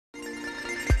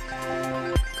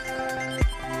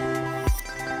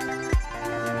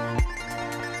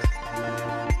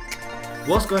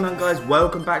What's going on, guys?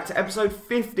 Welcome back to episode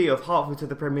 50 of Hertford to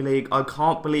the Premier League. I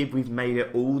can't believe we've made it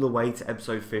all the way to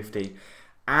episode 50.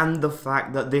 And the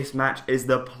fact that this match is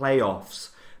the playoffs.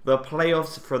 The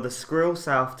playoffs for the Skrill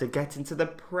South to get into the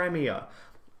Premier.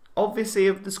 Obviously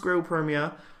of the Skrill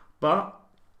Premier, but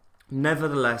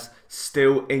nevertheless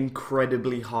still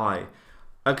incredibly high.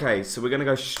 Okay, so we're going to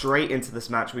go straight into this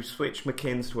match. We've switched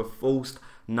McKinn's to a false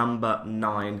number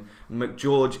 9.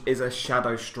 McGeorge is a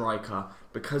shadow striker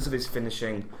because of his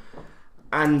finishing.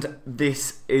 And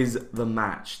this is the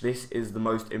match. This is the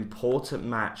most important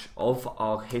match of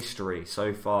our history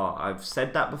so far. I've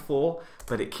said that before,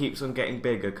 but it keeps on getting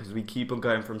bigger because we keep on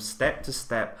going from step to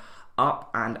step,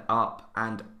 up and up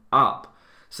and up.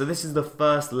 So this is the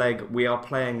first leg. We are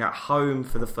playing at home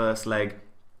for the first leg.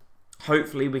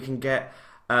 Hopefully we can get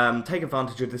take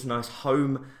advantage of this nice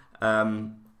home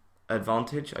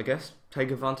advantage, I guess.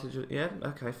 Take advantage of, yeah,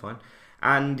 okay, fine.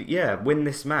 And yeah, win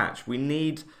this match. We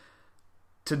need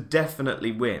to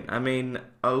definitely win. I mean,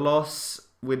 a loss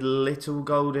with little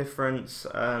goal difference,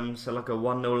 so like a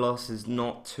 1-0 loss is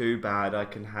not too bad. I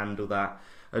can handle that.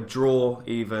 A draw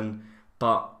even.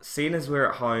 But seeing as we're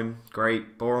at home,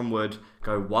 great. Boreham Wood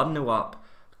go 1-0 up.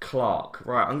 Clark.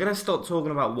 Right, I'm going to stop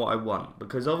talking about what I want,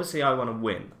 because obviously I want to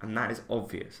win, and that is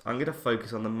obvious. I'm going to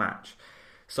focus on the match.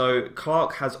 So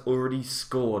Clark has already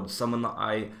scored, someone that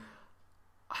I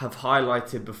have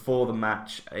highlighted before the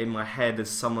match in my head as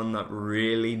someone that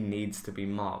really needs to be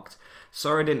marked.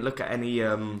 Sorry I didn't look at any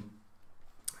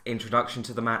introduction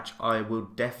to the match. I will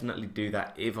definitely do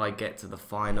that if I get to the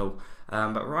final.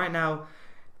 But right now,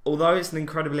 although it's an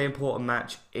incredibly important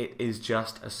match, it is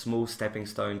just a small stepping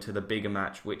stone to the bigger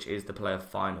match, which is the playoff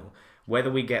final.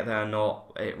 Whether we get there or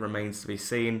not, it remains to be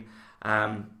seen.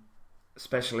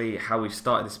 Especially how we've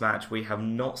started this match. We have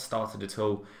not started at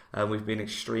all. We've been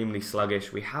extremely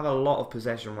sluggish. We have a lot of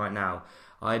possession right now.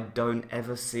 I don't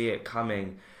ever see it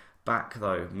coming back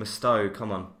though. Mustoe,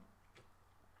 come on.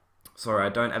 Sorry, I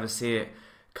don't ever see it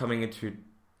coming into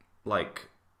like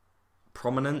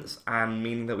prominence and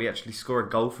meaning that we actually score a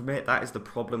goal from it. That is the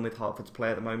problem with Hertford's play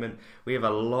at the moment. We have a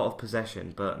lot of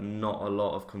possession, but not a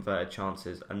lot of converted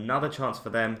chances. Another chance for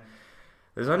them.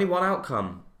 There's only one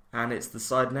outcome, and it's the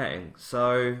side netting.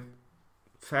 So,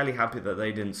 fairly happy that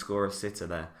they didn't score a sitter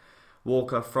there.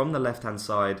 Walker from the left-hand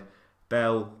side.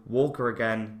 Bell, Walker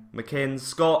again. McKinn,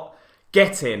 Scott,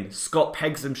 get in. Scott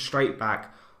pegs them straight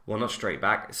back. Well, not straight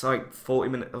back. It's like 40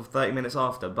 minutes or 30 minutes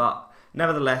after. But,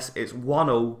 nevertheless, it's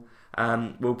 1-1.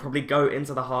 We'll probably go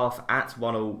into the half at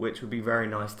 1-1, which would be very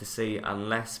nice to see,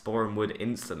 unless Boreham would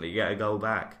instantly get a goal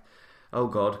back. Oh,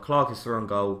 God. Clark is through on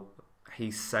goal.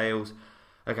 He sails.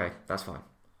 Okay, that's fine.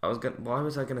 Why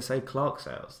was I going to say Clark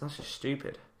sails? That's just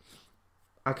stupid.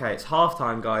 Okay, it's half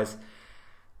time, guys.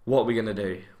 What are we going to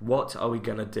do? What are we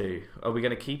going to do? Are we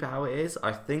going to keep it how it is?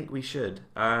 I think we should.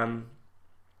 Go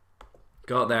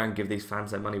out there and give these fans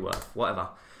their money worth. Whatever.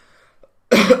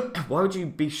 Why would you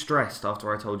be stressed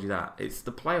after I told you that? It's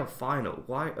the playoff final.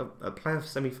 Why a playoff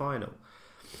semi-final?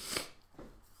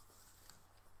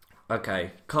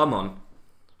 Okay, come on.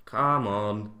 Come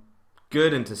on.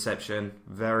 Good interception.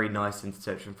 Very nice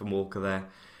interception from Walker there.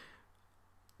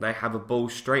 They have a ball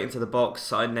straight into the box.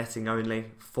 Side netting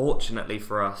only. Fortunately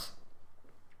for us.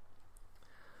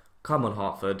 Come on,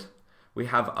 Hertford. We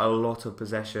have a lot of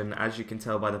possession, as you can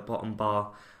tell by the bottom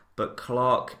bar. But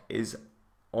Clark is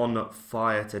on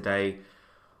fire today.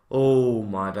 Oh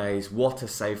my days. What a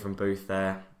save from Booth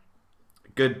there.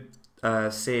 Good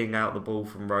seeing out the ball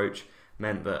from Roach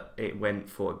meant that it went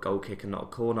for a goal kick and not a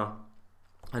corner.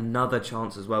 Another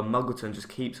chance as well. Muggleton just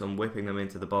keeps on whipping them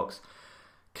into the box.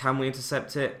 Can we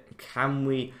intercept it? Can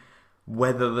we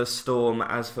weather the storm,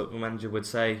 as Football Manager would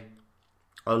say?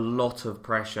 A lot of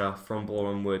pressure from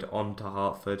Boreham Wood onto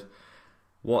Hertford.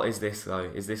 What is this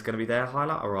though? Is this going to be their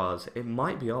highlight or ours? It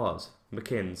might be ours.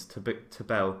 McKinn's to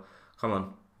Bell. Come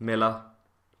on. Miller.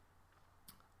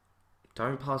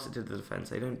 Don't pass it to the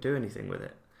defence. They don't do anything with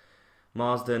it.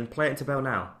 Marsden. Play it to Bell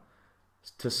now.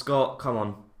 To Scott. Come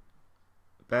on.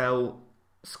 Bell.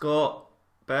 Scott.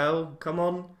 Bell. Come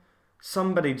on.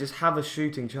 Somebody just have a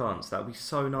shooting chance. That would be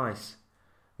so nice.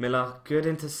 Miller. Good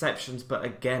interceptions, but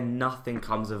again, nothing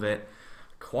comes of it.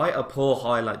 Quite a poor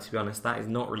highlight, to be honest. That is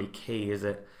not really key, is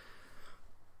it?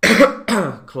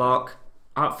 Clark.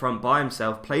 Up front by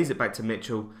himself. Plays it back to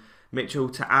Mitchell. Mitchell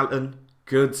to Allen.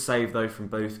 Good save, though, from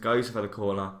Booth. Goes for the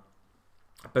corner.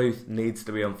 Booth needs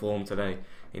to be on form today.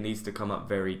 He needs to come up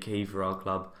very key for our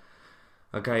club.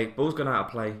 Okay, ball's gone out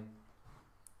of play.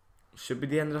 Should be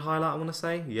the end of the highlight, I want to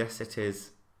say. Yes, it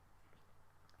is.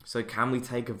 So can we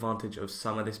take advantage of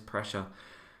some of this pressure?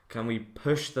 Can we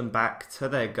push them back to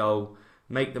their goal?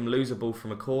 make them lose a ball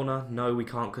from a corner? No, we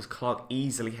can't, because Clark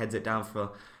easily heads it down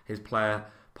for his player.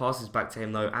 Passes back to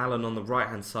him though. Allen on the right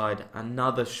hand side.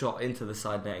 Another shot into the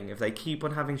side netting. If they keep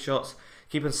on having shots,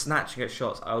 keep on snatching at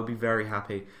shots, I will be very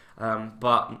happy.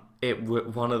 But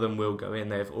one of them will go in.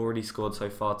 They've already scored so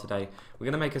far today. We're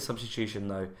going to make a substitution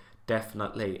though,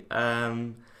 definitely.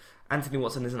 Anthony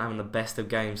Watson isn't having the best of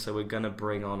games, so we're going to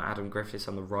bring on Adam Griffiths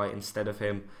on the right instead of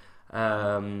him.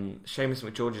 Seamus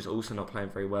McGeorge is also not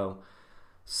playing very well.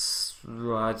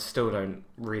 I still don't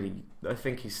really... I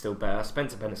think he's still better.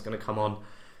 Spencer Bennett's going to come on.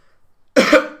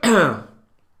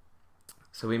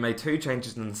 So we made 2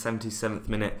 changes in the 77th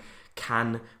minute.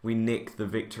 Can we nick the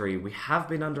victory? We have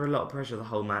been under a lot of pressure the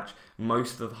whole match.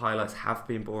 Most of the highlights have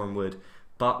been Boreham Wood,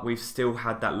 but we've still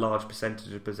had that large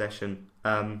percentage of possession,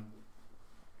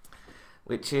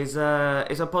 which is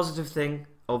a positive thing,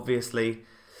 obviously.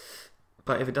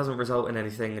 But if it doesn't result in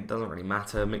anything, it doesn't really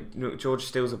matter. George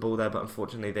steals the ball there, but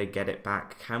unfortunately they get it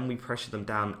back. Can we pressure them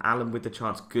down? Allen with the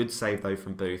chance. Good save though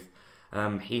from Booth.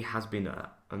 He has been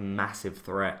a massive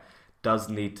threat. Does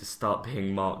need to start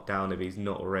being marked down if he's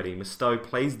not already. Mustoe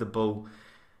plays the ball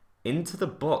into the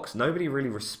box. Nobody really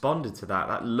responded to that.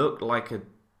 That looked like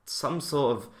some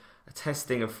sort of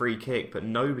testing a free kick, but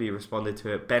nobody responded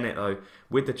to it. Bennett though,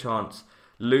 with the chance,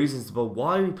 loses the ball.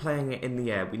 Why are we playing it in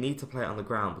the air? We need to play it on the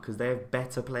ground because they have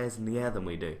better players in the air than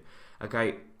we do.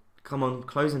 Okay, come on,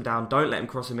 close him down. Don't let him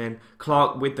cross him in.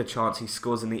 Clark with the chance. He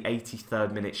scores in the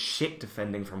 83rd minute. Shit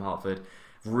defending from Hertford.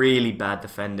 Really bad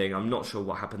defending. I'm not sure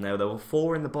what happened there. There were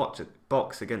 4 in the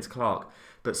box against Clark,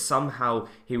 but somehow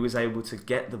he was able to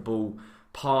get the ball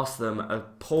past them. A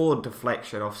poor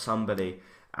deflection off somebody,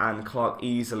 and Clark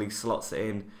easily slots it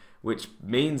in, which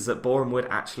means that Boreham Wood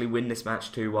actually win this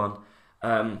match 2-1.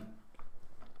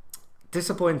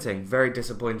 Disappointing, very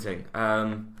disappointing.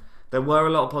 There were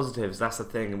a lot of positives, that's the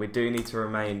thing, and we do need to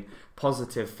remain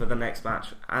positive for the next match,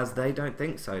 as they don't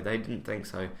think so. They didn't think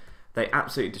so. They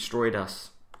absolutely destroyed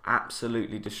us.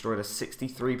 Absolutely destroyed us.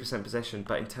 63% possession,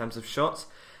 but in terms of shots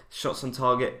on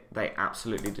target, they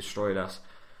absolutely destroyed us.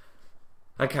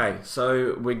 Okay,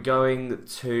 so we're going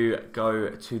to go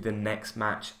to the next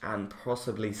match and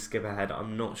possibly skip ahead.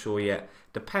 I'm not sure yet.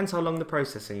 Depends how long the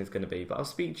processing is going to be, but I'll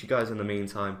speak to you guys in the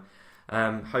meantime.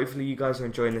 Hopefully you guys are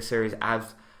enjoying this series.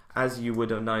 As you would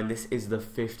have known, this is the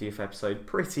 50th episode.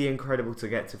 Pretty incredible to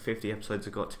get to 50 episodes,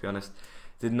 I've got to be honest.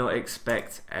 Did not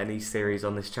expect any series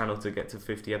on this channel to get to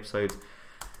 50 episodes.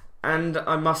 And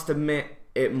I must admit,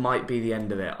 it might be the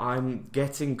end of it. I'm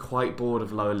getting quite bored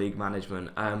of lower league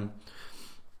management.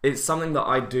 It's something that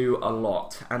I do a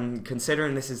lot. And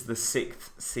considering this is the 6th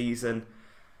season,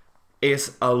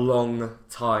 it's a long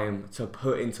time to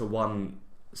put into one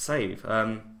save.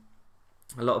 A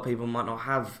lot of people might not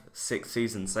have 6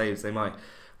 season saves. They might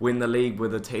win the league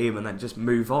with a team and then just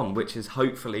move on, which is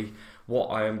hopefully what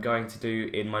I am going to do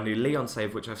in my new Leon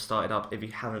save, which I've started up. If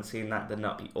you haven't seen that, then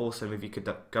that'd be awesome if you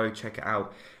could go check it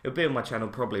out. It'll be on my channel,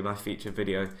 probably my feature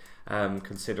video,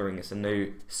 considering it's a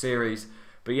new series.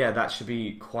 But yeah, that should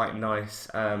be quite nice.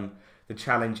 The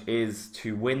challenge is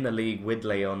to win the league with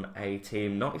Leon, a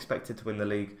team not expected to win the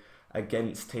league,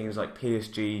 against teams like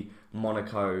PSG,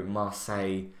 Monaco,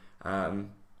 Marseille, and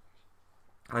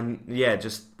yeah,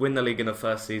 just win the league in the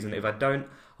first season. If I don't,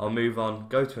 I'll move on,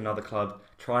 go to another club,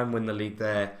 try and win the league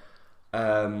there,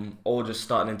 or just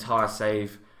start an entire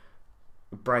save,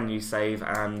 brand new save,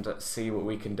 and see what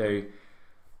we can do.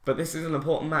 But this is an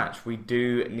important match. We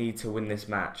do need to win this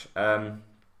match.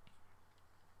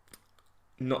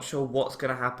 Not sure what's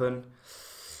going to happen.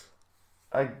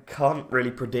 I can't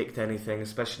really predict anything,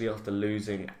 especially after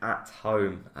losing at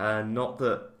home. Not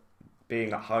that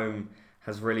being at home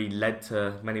has really led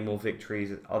to many more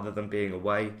victories other than being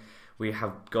away. We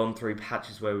have gone through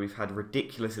patches where we've had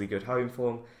ridiculously good home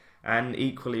form and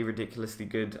equally ridiculously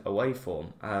good away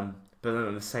form. But then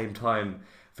at the same time,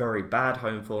 very bad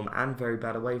home form and very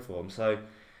bad away form. So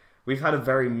we've had a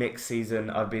very mixed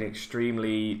season. I've been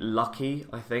extremely lucky,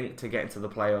 I think, to get into the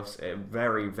playoffs.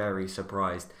 Very, very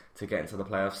surprised to get into the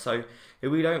playoffs. So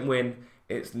if we don't win,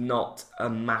 it's not a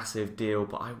massive deal,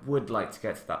 but I would like to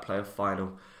get to that playoff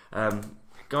final.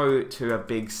 Go to a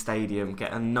big stadium,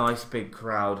 get a nice big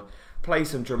crowd, play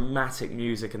some dramatic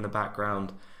music in the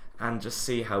background, and just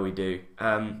see how we do.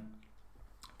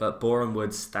 But Boreham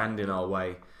Wood stand in our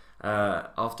way.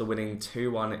 After winning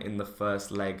 2-1 in the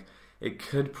first leg, it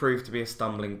could prove to be a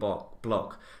stumbling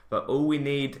block. But all we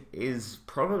need is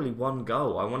probably 1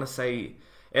 goal. I want to say,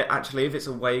 actually, if it's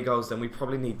away goals, then we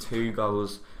probably need 2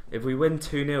 goals. If we win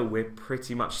 2-0, we're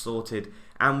pretty much sorted,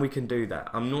 and we can do that.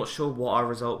 I'm not sure what our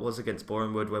result was against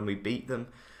Boreham Wood when we beat them,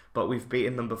 but we've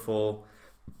beaten them before.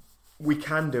 We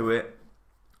can do it.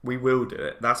 We will do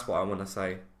it. That's what I want to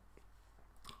say.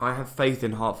 I have faith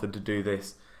in Hertford to do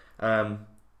this.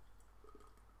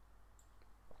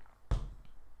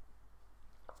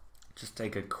 Just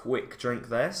take a quick drink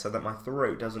there so that my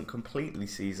throat doesn't completely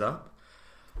seize up.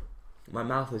 My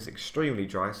mouth is extremely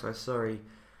dry, so sorry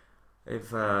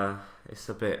if if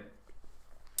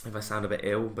I sound a bit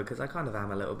ill, because I kind of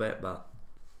am a little bit, but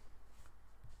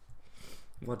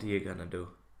what are you gonna do?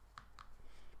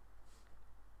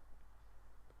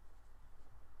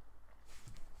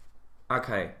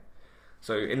 Okay,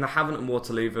 so in the Havant and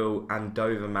Waterlooville and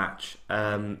Dover match,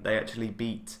 they actually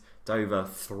beat Dover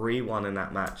 3-1 in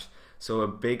that match. So a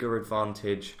bigger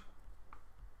advantage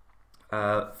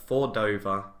for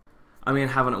Dover. I mean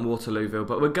Havant and Waterlooville,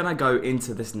 but we're going to go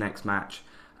into this next match.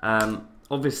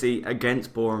 Obviously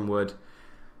against Boreham Wood.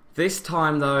 This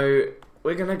time though,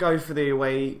 we're going to go for the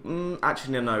away.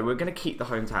 Actually, no, we're going to keep the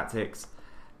home tactics.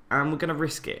 And we're going to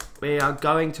risk it. We are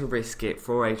going to risk it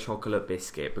for a chocolate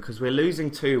biscuit because we're losing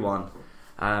 2-1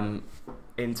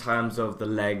 in terms of the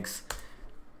legs.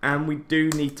 And we do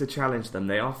need to challenge them.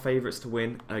 They are favourites to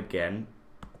win again.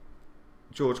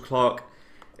 George Clark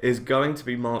is going to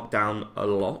be marked down a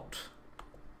lot.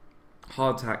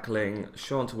 Hard tackling,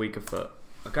 short to weaker foot.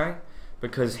 Okay?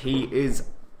 Because he is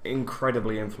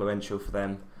incredibly influential for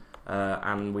them.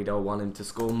 And we don't want him to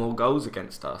score more goals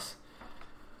against us.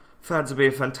 Fans will be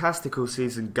a fantastical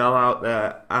season. Go out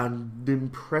there and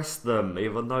impress them,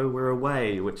 even though we're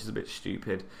away, which is a bit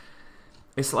stupid.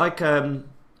 It's like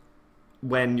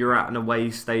when you're at an away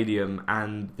stadium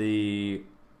and the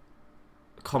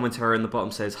commentary in the bottom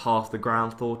says half the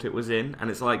ground thought it was in, and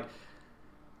it's like,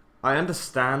 I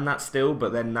understand that still,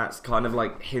 but then that's kind of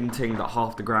like hinting that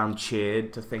half the ground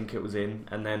cheered to think it was in,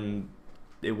 and then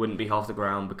it wouldn't be half the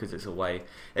ground because it's away.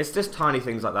 It's just tiny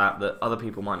things like that that other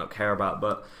people might not care about,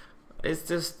 but it's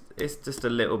just a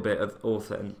little bit of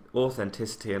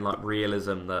authenticity and like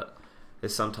realism that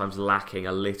is sometimes lacking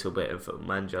a little bit of Football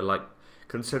Manager. Like,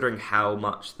 considering how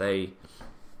much they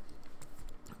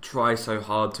try so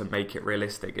hard to make it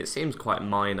realistic, it seems quite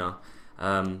minor,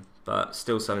 but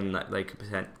still something that they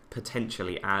could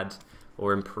potentially add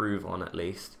or improve on at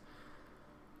least.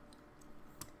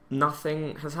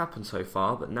 Nothing has happened so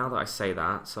far, but now that I say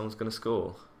that, someone's going to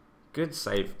score. Good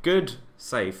save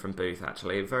from Booth,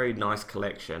 actually. A very nice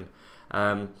collection.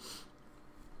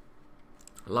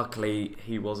 Luckily,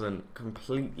 he wasn't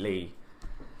completely...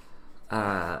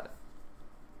 I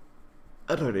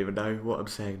don't even know what I'm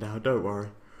saying now, don't worry.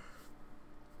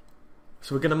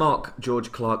 So we're going to mark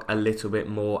George Clark a little bit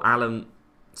more. Alan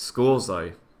scores,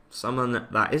 though. Someone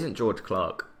that isn't George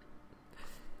Clark.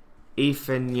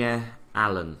 Ethan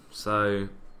Allen. So,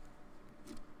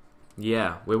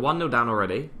 yeah, we're 1-0 down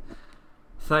already.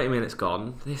 30 minutes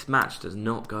gone. This match does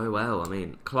not go well. I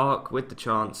mean, Clark with the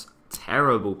chance.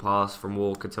 Terrible pass from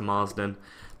Walker to Marsden.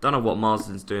 Don't know what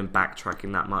Marsden's doing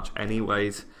backtracking that much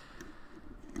anyways.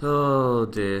 Oh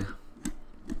dear.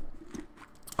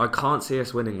 I can't see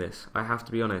us winning this. I have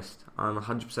to be honest. I'm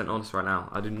 100% honest right now.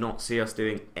 I do not see us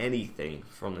doing anything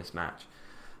from this match.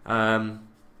 Well,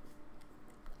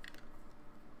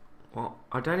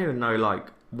 I don't even know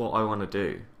like what I want to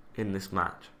do in this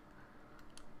match.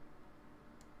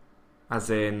 As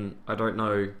in, I don't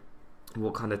know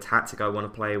what kind of tactic I want to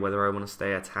play, whether I want to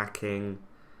stay attacking.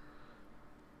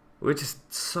 We're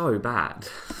just so bad.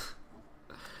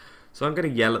 So I'm going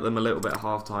to yell at them a little bit at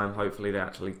half time. Hopefully they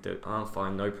actually do. Oh,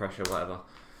 fine, no pressure, whatever.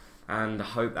 And I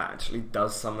hope that actually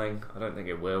does something. I don't think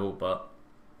it will, but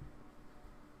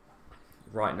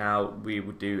right now we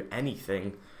would do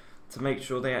anything to make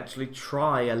sure they actually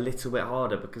try a little bit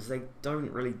harder, because they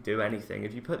don't really do anything.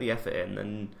 If you put the effort in,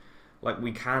 then like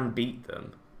we can beat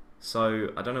them. So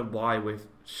I don't know why we're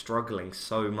struggling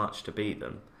so much to beat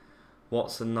them.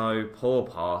 Watson, no, poor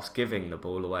pass, giving the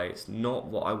ball away. It's not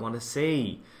what I want to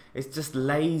see. It's just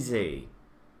lazy.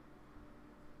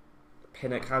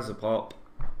 Pinnock has a pop.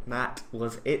 That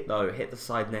was it though. Hit the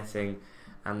side netting,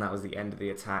 and that was the end of the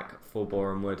attack for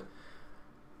Boreham Wood.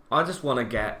 I just want to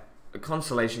get a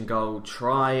consolation goal,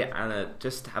 try and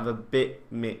just have a bit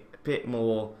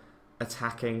more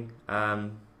attacking.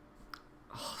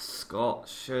 Scott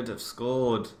should have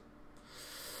scored.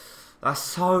 That's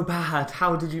so bad.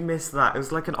 How did you miss that? It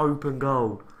was like an open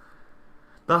goal.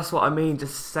 That's what I mean.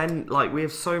 Just send, like, we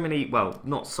have so many, well,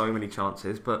 not so many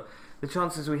chances, but the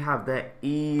chances we have, they're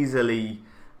easily,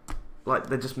 like,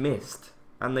 they're just missed.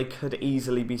 And they could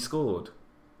easily be scored.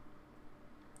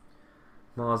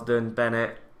 Marsden,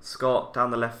 Bennett, Scott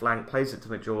down the left flank, plays it to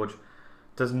McGeorge.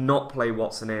 Does not play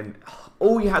Watson in.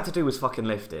 All you had to do was fucking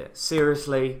lift it.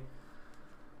 Seriously?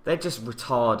 They're just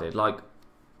retarded. Like,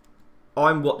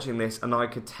 I'm watching this and I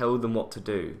could tell them what to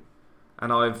do.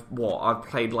 And I've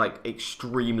played like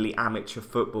extremely amateur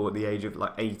football at the age of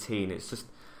like 18. It's just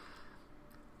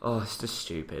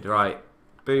stupid, right?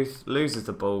 Booth loses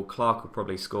the ball. Clark will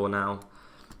probably score now.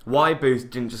 Why Booth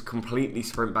didn't just completely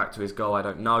sprint back to his goal, I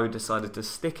don't know. Decided to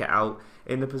stick it out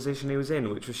in the position he was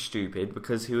in, which was stupid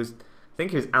because I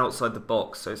think he was outside the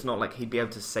box, so it's not like he'd be able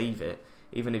to save it,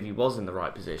 even if he was in the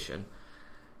right position.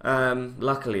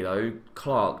 Luckily though,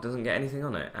 Clark doesn't get anything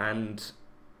on it and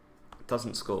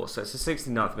doesn't score. So it's the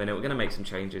 69th minute. We're going to make some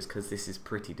changes because this is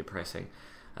pretty depressing.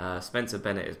 Spencer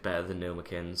Bennett is better than Neil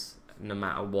McKinns, no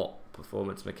matter what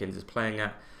performance McKinns is playing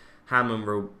at.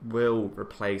 Hammond will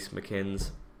replace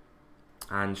McKinns,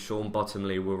 and Sean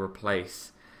Bottomley will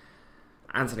replace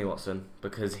Anthony Watson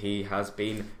because he has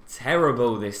been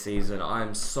terrible this season. I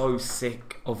am so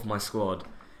sick of my squad.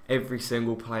 Every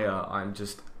single player I'm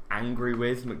just angry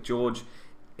with. McGeorge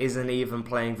isn't even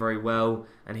playing very well,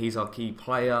 and he's our key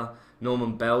player.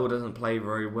 Norman Bell doesn't play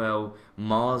very well.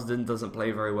 Marsden doesn't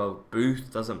play very well.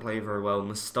 Booth doesn't play very well.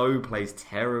 Mustoe plays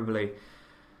terribly.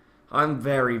 I'm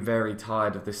very, very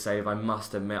tired of this save, I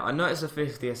must admit. I know it's the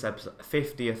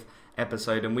 50th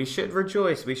episode, and we should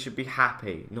rejoice. We should be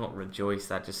happy. Not rejoice,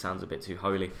 that just sounds a bit too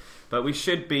holy. But we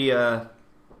should be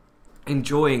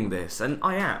enjoying this, and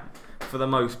I am, for the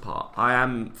most part. I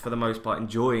am, for the most part,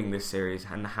 enjoying this series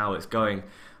and how it's going.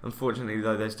 Unfortunately,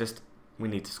 though, we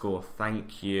need to score.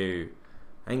 Thank you.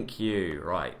 Thank you.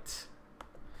 Right.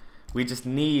 We just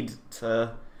need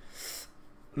to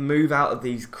move out of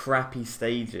these crappy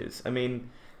stages. I mean,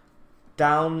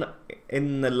 down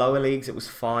in the lower leagues, it was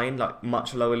fine, like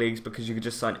much lower leagues, because you could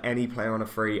just sign any player on a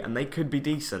free, and they could be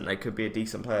decent. They could be a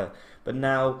decent player. But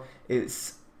now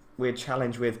we're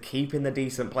challenged with keeping the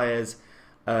decent players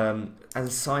and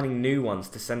signing new ones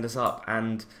to send us up,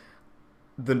 and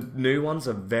the new ones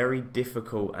are very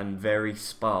difficult and very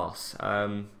sparse.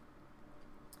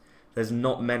 There's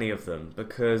not many of them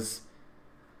because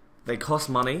they cost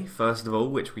money, first of all,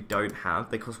 which we don't have.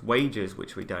 They cost wages,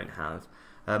 which we don't have.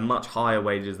 Much higher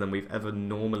wages than we've ever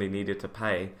normally needed to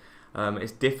pay.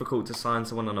 It's difficult to sign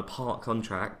someone on a part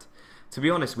contract. To be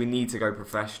honest, we need to go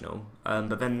professional,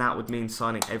 but then that would mean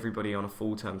signing everybody on a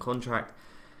full-term contract,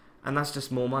 and that's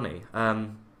just more money.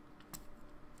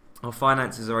 Our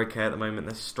finances are okay at the moment.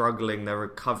 They're struggling. They're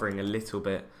recovering a little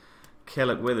bit.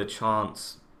 Killock with a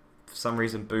chance. For some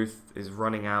reason, Booth is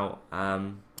running out.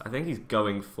 I think he's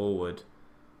going forward.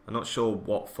 I'm not sure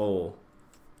what for,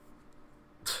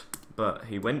 but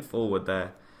he went forward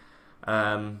there.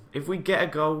 If we get a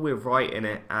goal, we're right in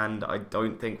it, and I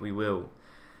don't think we will.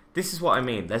 This is what I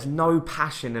mean. There's no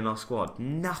passion in our squad.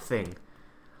 Nothing.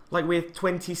 Like, we have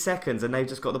 20 seconds and they've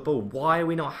just got the ball. Why are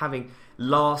we not having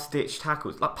last-ditch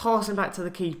tackles? Like, passing back to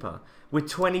the keeper with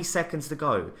 20 seconds to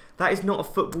go. That is not a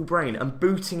football brain. And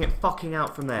booting it fucking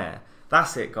out from there.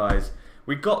 That's it, guys.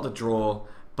 We got the draw,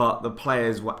 but the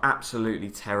players were absolutely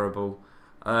terrible.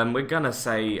 We're going to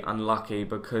say unlucky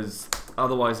because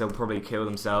otherwise they'll probably kill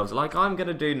themselves. Like I'm going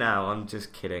to do now. I'm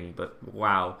just kidding, but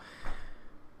wow.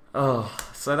 Oh,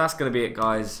 so that's going to be it,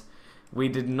 guys. We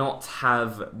did not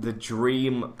have the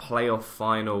dream playoff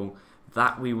final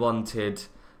that we wanted.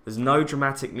 There's no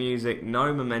dramatic music,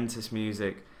 no momentous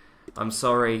music. I'm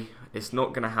sorry, it's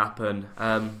not going to happen.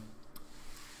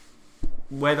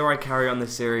 Whether I carry on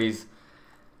this series,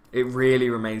 it really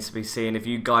remains to be seen. If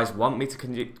you guys want me to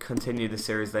continue the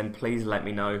series, then please let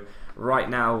me know. Right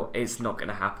now, it's not going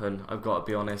to happen. I've got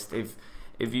to be honest. If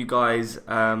you guys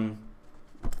tell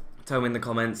me in the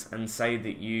comments and say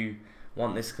that you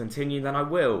want this to continue, then I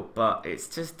will. But it's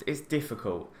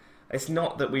difficult. It's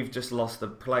not that we've just lost the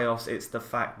playoffs. It's the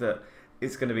fact that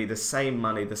it's going to be the same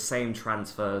money, the same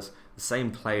transfers, the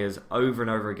same players over and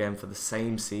over again for the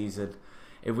same season.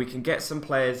 If we can get some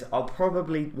players, I'll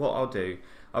probably do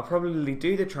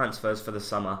the transfers for the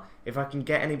summer. If I can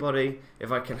get anybody,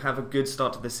 if I can have a good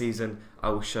start to the season, I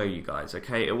will show you guys,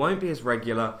 okay? It won't be as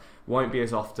regular, won't be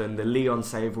as often. The Leon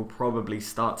save will probably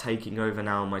start taking over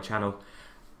now on my channel.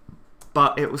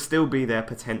 But it will still be there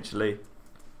potentially,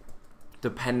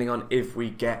 depending on if we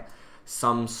get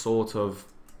some sort of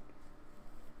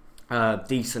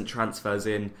decent transfers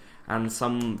in and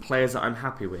some players that I'm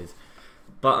happy with.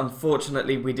 But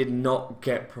unfortunately, we did not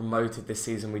get promoted this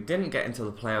season. We didn't get into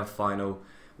the playoff final.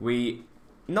 We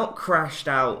not crashed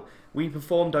out. We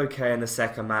performed okay in the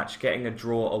second match, getting a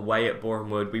draw away at Boreham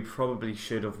Wood. We probably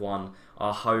should have won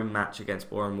our home match against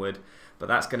Boreham Wood. But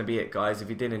that's going to be it, guys. If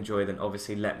you did enjoy, then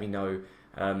obviously let me know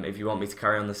if you want me to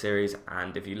carry on the series.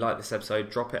 And if you like this episode,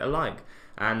 drop it a like.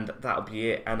 And that'll be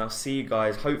it. And I'll see you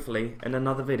guys, hopefully, in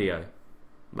another video.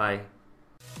 Bye.